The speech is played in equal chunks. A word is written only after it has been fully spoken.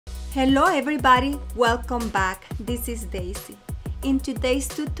Hello everybody, welcome back. This is Daisy. In today's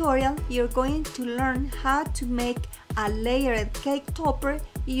tutorial, you're going to learn how to make a layered cake topper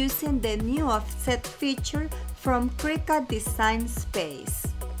using the new offset feature from Cricut Design Space.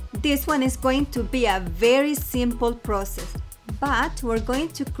 This one is going to be a very simple process, but we're going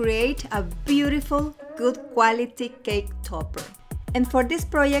to create a beautiful, good quality cake topper. And for this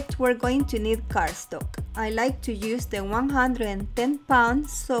project, we're going to need cardstock. I like to use the 110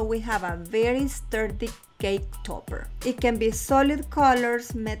 pounds, so we have a very sturdy cake topper. It can be solid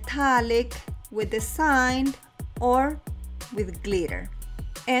colors, metallic, with design, or with glitter.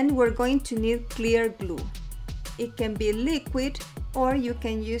 And we're going to need clear glue. It can be liquid, or you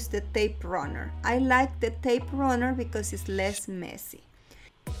can use the tape runner. I like the tape runner because it's less messy.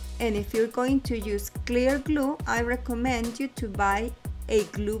 And if you're going to use clear glue, I recommend you to buy a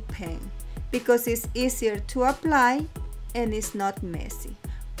glue pen because it's easier to apply and it's not messy.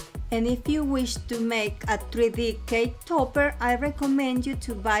 And if you wish to make a 3D cake topper, I recommend you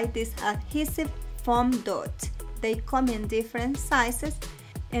to buy this adhesive foam dot. They come in different sizes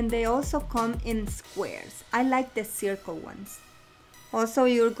and they also come in squares. I like the circle ones. Also,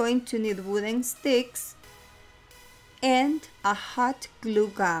 you're going to need wooden sticks and a hot glue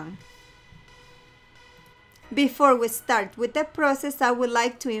gun. Before we start with the process, I would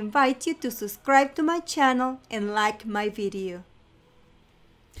like to invite you to subscribe to my channel and like my video.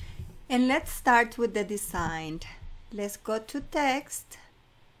 And let's start with the design. Let's go to text,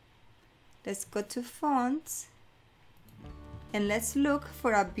 let's go to fonts, and let's look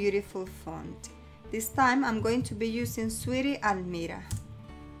for a beautiful font. This time I'm going to be using Sweetie Almira.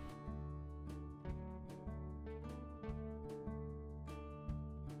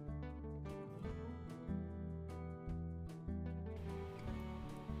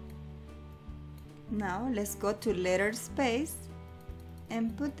 Now let's go to letter space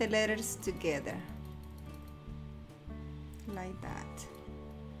and put the letters together like that.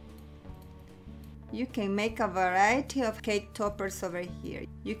 You can make a variety of cake toppers over here.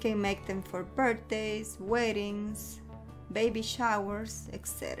 You can make them for birthdays, weddings, baby showers,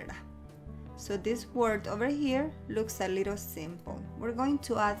 etc. So this word over here looks a little simple. We're going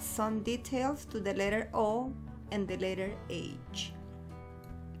to add some details to the letter O and the letter H.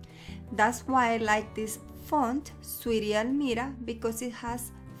 That's why I like this font, Sweetie Almira, because it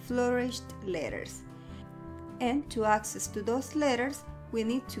has flourished letters. And to access to those letters, we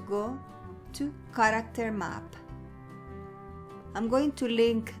need to go to Character Map. I'm going to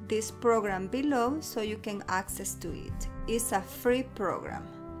link this program below so you can access to it. It's a free program.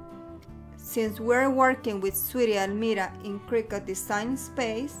 Since we're working with Sweetie Almira in Cricut Design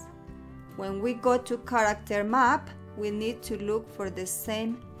Space, when we go to Character Map, we need to look for the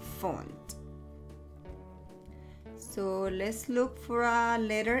same font. So let's look for a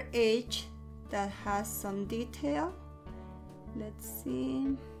letter H that has some detail. Let's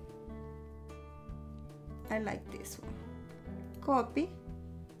see. I like this one. Copy,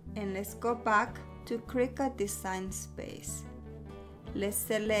 and let's go back to Cricut Design Space. Let's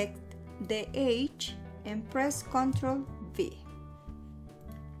select the H and press Ctrl V.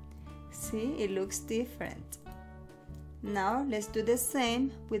 See, it looks different. Now let's do the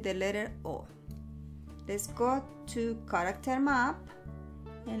same with the letter O. Let's go to Character Map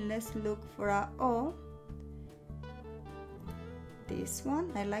and let's look for a O. This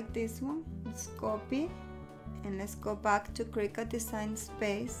one, I like this one. Let's copy and let's go back to Cricut Design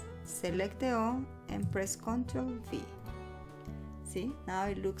Space, select the O and press Ctrl V. See, now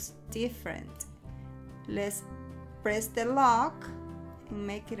it looks different. Let's press the lock and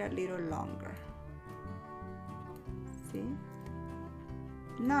make it a little longer. See?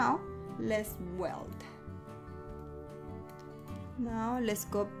 Now let's weld. Now let's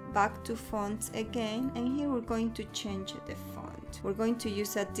go back to fonts again, and here we're going to change the font. We're going to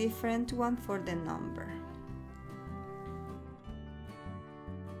use a different one for the number.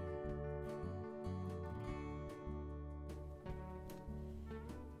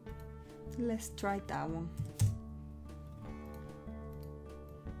 Let's try that one.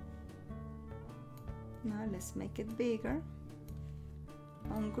 Now let's make it bigger.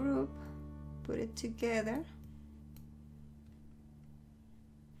 Ungroup, put it together,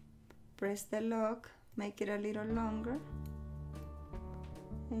 press the lock, make it a little longer,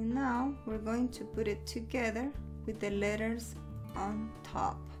 and now we're going to put it together with the letters on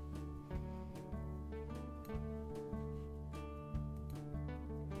top.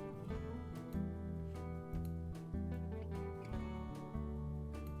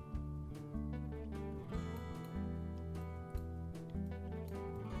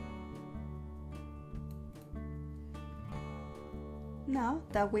 Now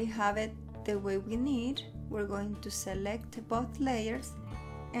that we have it the way we need, we're going to select both layers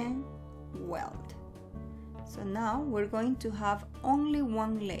and weld. So now we're going to have only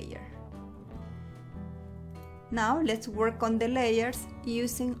one layer. Now let's work on the layers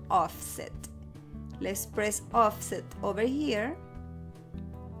using offset. Let's press offset over here,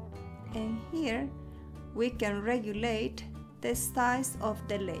 and here we can regulate the size of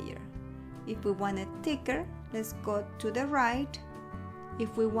the layer. If we want it thicker, let's go to the right.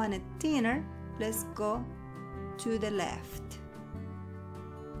 If we want it thinner, let's go to the left.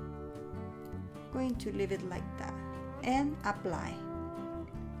 Going to leave it like that and apply.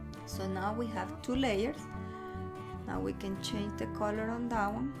 So now we have two layers. Now we can change the color on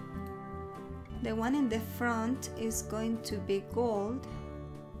that one. The one in the front is going to be gold.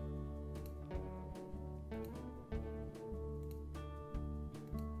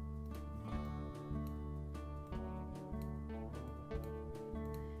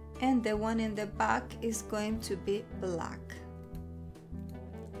 And the one in the back is going to be black.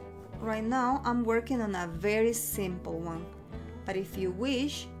 Right now I'm working on a very simple one, but if you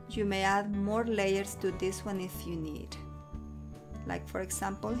wish, you may add more layers to this one if you need. Like for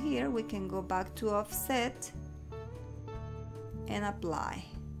example here, we can go back to offset and apply.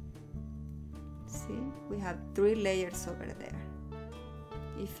 See, we have 3 layers over there,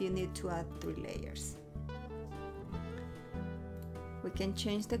 if you need to add 3 layers. We can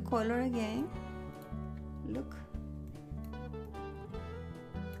change the color again. Look.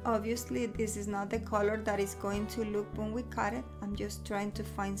 Obviously this is not the color that is going to look when we cut it. I'm just trying to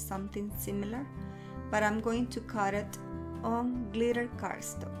find something similar, but I'm going to cut it on glitter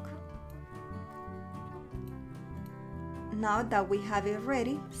cardstock. Now that we have it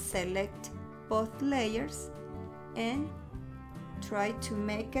ready, select both layers and try to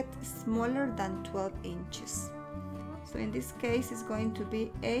make it smaller than 12 inches. So in this case it's going to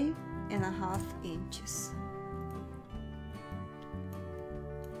be 8.5 inches.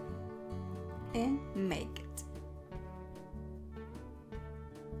 And make it.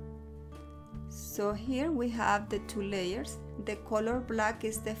 So here we have the 2 layers. The color black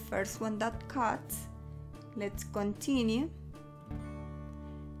is the first one that cuts. Let's continue.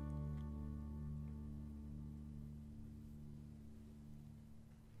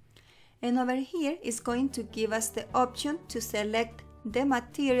 And over here is going to give us the option to select the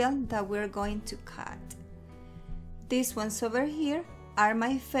material that we're going to cut. These ones over here are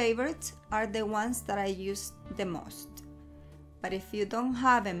my favorites, are the ones that I use the most. But if you don't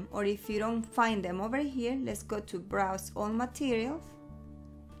have them, or if you don't find them over here, let's go to browse all materials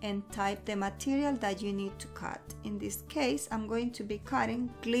and type the material that you need to cut. In this case, I'm going to be cutting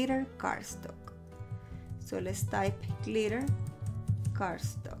glitter cardstock. So let's type glitter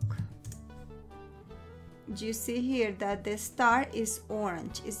cardstock. You see here that the star is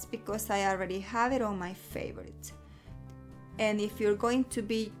orange. It's because I already have it on my favorites. And if you're going to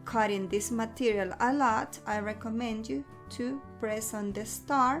be cutting this material a lot, I recommend you to press on the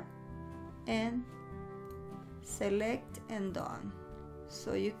star and select and done.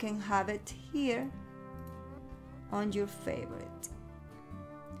 So you can have it here on your favorite.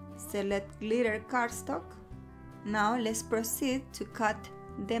 Select glitter cardstock. Now let's proceed to cut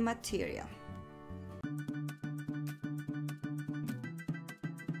the material.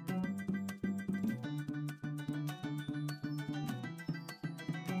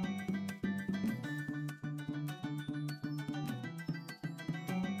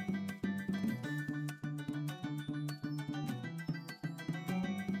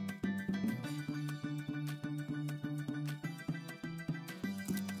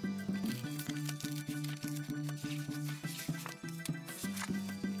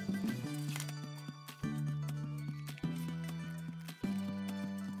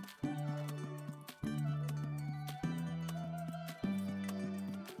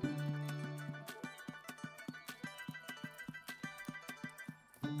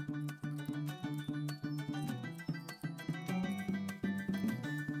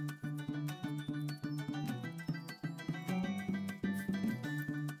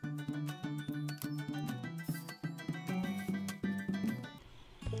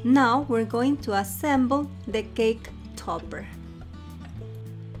 Now we're going to assemble the cake topper.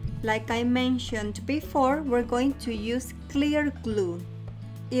 Like I mentioned before, we're going to use clear glue,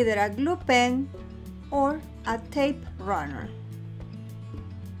 either a glue pen or a tape runner.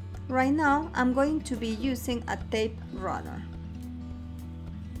 Right now I'm going to be using a tape runner.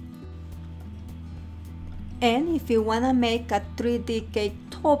 And if you want to make a 3D cake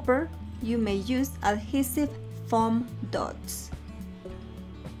topper, you may use adhesive foam dots.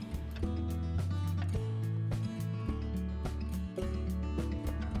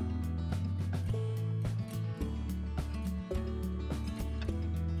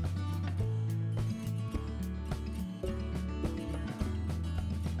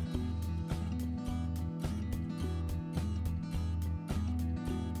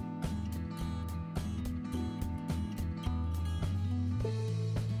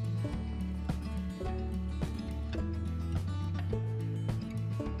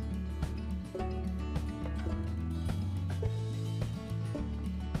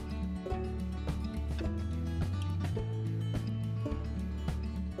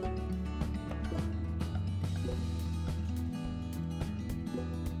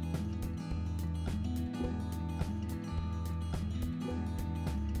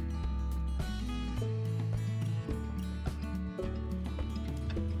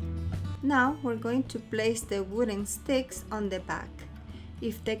 Now we're going to place the wooden sticks on the back.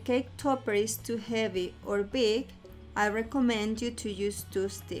 If the cake topper is too heavy or big, I recommend you to use 2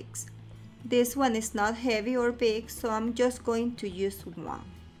 sticks. This one is not heavy or big, so I'm just going to use 1.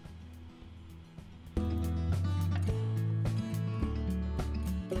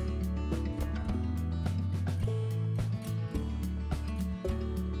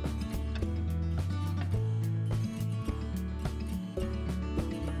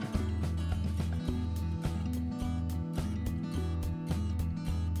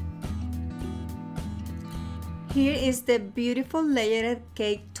 Here is the beautiful layered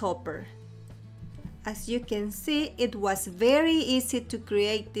cake topper. As you can see, it was very easy to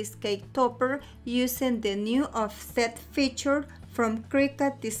create this cake topper using the new offset feature from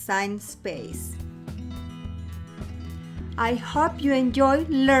Cricut Design Space. I hope you enjoy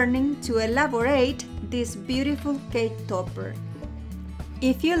learning to elaborate this beautiful cake topper.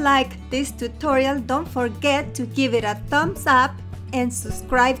 If you like this tutorial, don't forget to give it a thumbs up and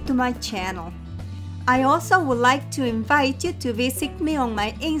subscribe to my channel. I also would like to invite you to visit me on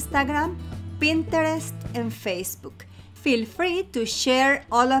my Instagram, Pinterest, and Facebook. Feel free to share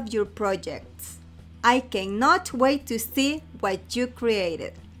all of your projects. I cannot wait to see what you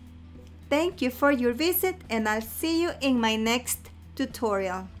created. Thank you for your visit, and I'll see you in my next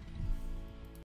tutorial.